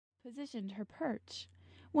positioned her perch.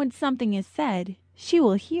 When something is said, she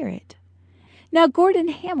will hear it. Now Gordon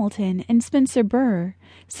Hamilton and Spencer Burr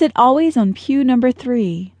sit always on pew number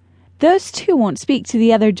 3. Those two won't speak to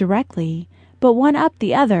the other directly, but one up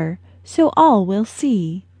the other, so all will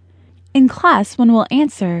see. In class one will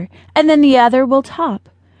answer, and then the other will top.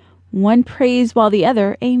 One prays while the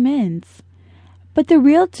other amens. But the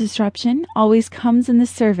real disruption always comes in the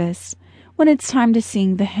service, when it's time to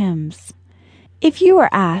sing the hymns. If you are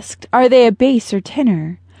asked, are they a bass or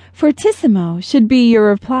tenor, fortissimo should be your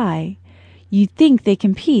reply. You think they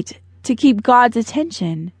compete to keep God's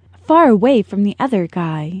attention far away from the other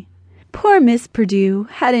guy. Poor Miss Perdue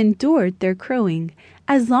had endured their crowing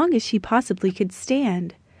as long as she possibly could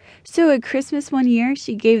stand. So at Christmas one year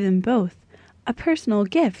she gave them both a personal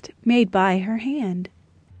gift made by her hand.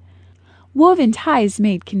 Woven ties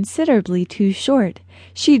made considerably too short,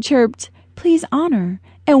 she chirped, "Please honor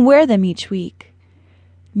and wear them each week,"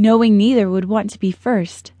 knowing neither would want to be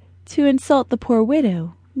first to insult the poor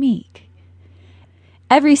widow, meek.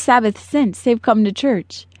 Every Sabbath since they've come to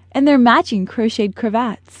church, and their matching crocheted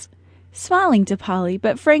cravats, smiling to Polly,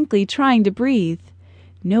 but frankly trying to breathe.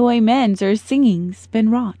 No amens or singings been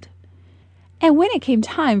wrought. And when it came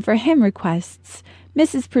time for hymn requests,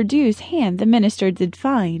 Mrs. Perdue's hand the minister did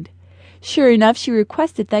find. Sure enough she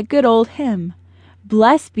requested that good old hymn,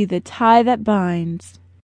 "Blessed be the tie that binds."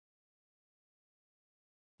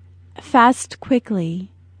 Fast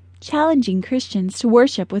quickly, challenging Christians to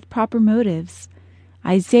worship with proper motives.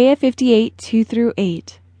 Isaiah 58,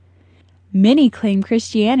 2-8. Many claim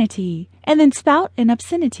Christianity and then spout an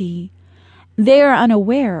obscenity. They are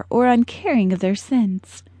unaware or uncaring of their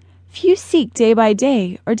sins. Few seek day by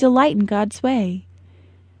day or delight in God's way,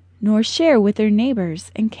 nor share with their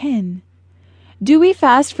neighbors and kin. Do we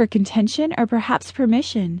fast for contention or perhaps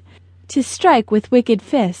permission to strike with wicked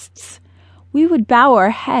fists? We would bow our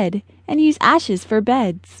head and use ashes for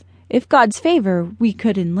beds, if God's favor we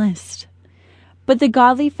could enlist. But the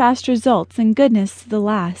godly fast results in goodness to the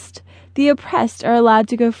last. The oppressed are allowed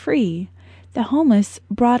to go free, the homeless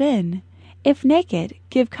brought in. If naked,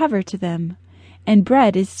 give cover to them, and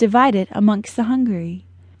bread is divided amongst the hungry.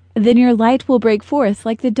 Then your light will break forth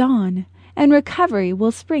like the dawn, and recovery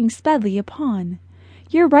will spring speedily upon.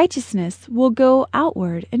 Your righteousness will go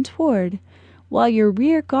outward and toward, while your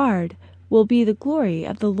rear guard will be the glory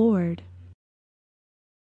of the Lord.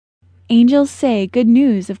 Angels say good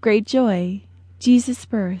news of great joy, Jesus'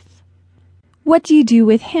 birth. What do you do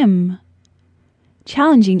with him?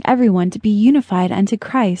 Challenging everyone to be unified unto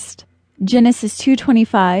Christ. Genesis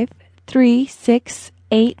 2:25, 3, 6,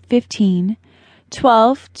 8, 15,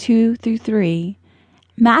 12, 2-3,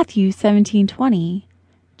 Matthew 17:20,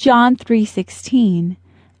 John 3:16,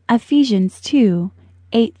 Ephesians 2,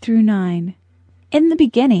 8-9. In the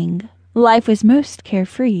beginning, life was most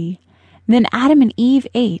carefree. Then Adam and Eve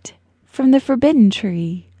ate from the forbidden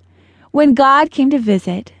tree. When God came to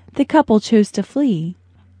visit, the couple chose to flee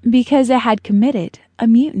because it had committed a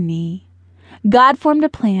mutiny. God formed a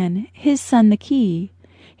plan, his Son the key.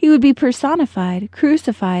 He would be personified,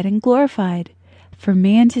 crucified, and glorified for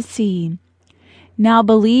man to see. Now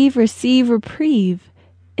believe, receive, reprieve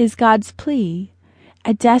is God's plea.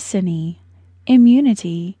 A destiny,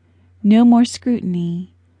 immunity, no more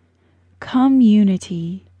scrutiny. Come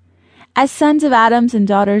unity. As sons of Adams and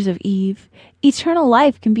daughters of Eve, eternal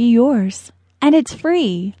life can be yours, and it's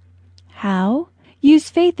free. How?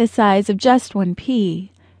 Use faith the size of just one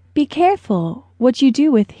pea. Be careful what you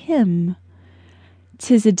do with him.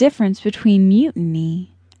 'Tis a difference between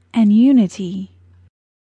mutiny and unity.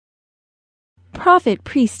 Prophet,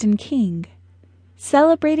 priest, and king,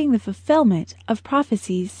 celebrating the fulfillment of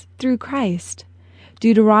prophecies through Christ.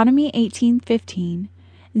 Deuteronomy 18:15,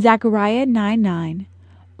 Zechariah 9:9,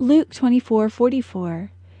 Luke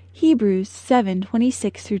 24:44, Hebrews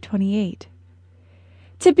 7:26-28.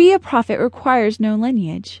 To be a prophet requires no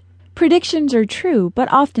lineage. Predictions are true,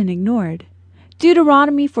 but often ignored.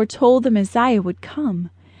 Deuteronomy foretold the Messiah would come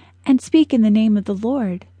and speak in the name of the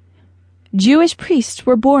Lord. Jewish priests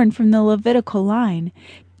were born from the Levitical line,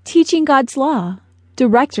 teaching God's law,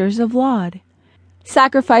 directors of laud.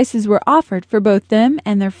 Sacrifices were offered for both them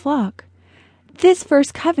and their flock. This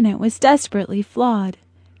first covenant was desperately flawed.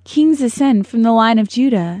 Kings ascend from the line of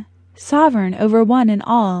Judah, sovereign over one and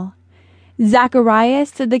all. Zechariah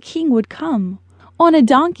said the king would come on a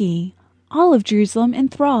donkey, all of Jerusalem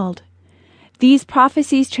enthralled. These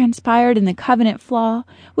prophecies transpired, and the covenant flaw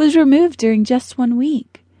was removed during just 1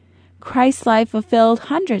 week. Christ's life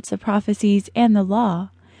fulfilled hundreds of prophecies and the law,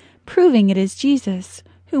 proving it is Jesus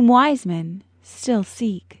whom wise men still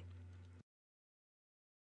seek.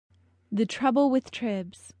 The trouble with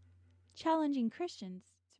tribs, challenging Christians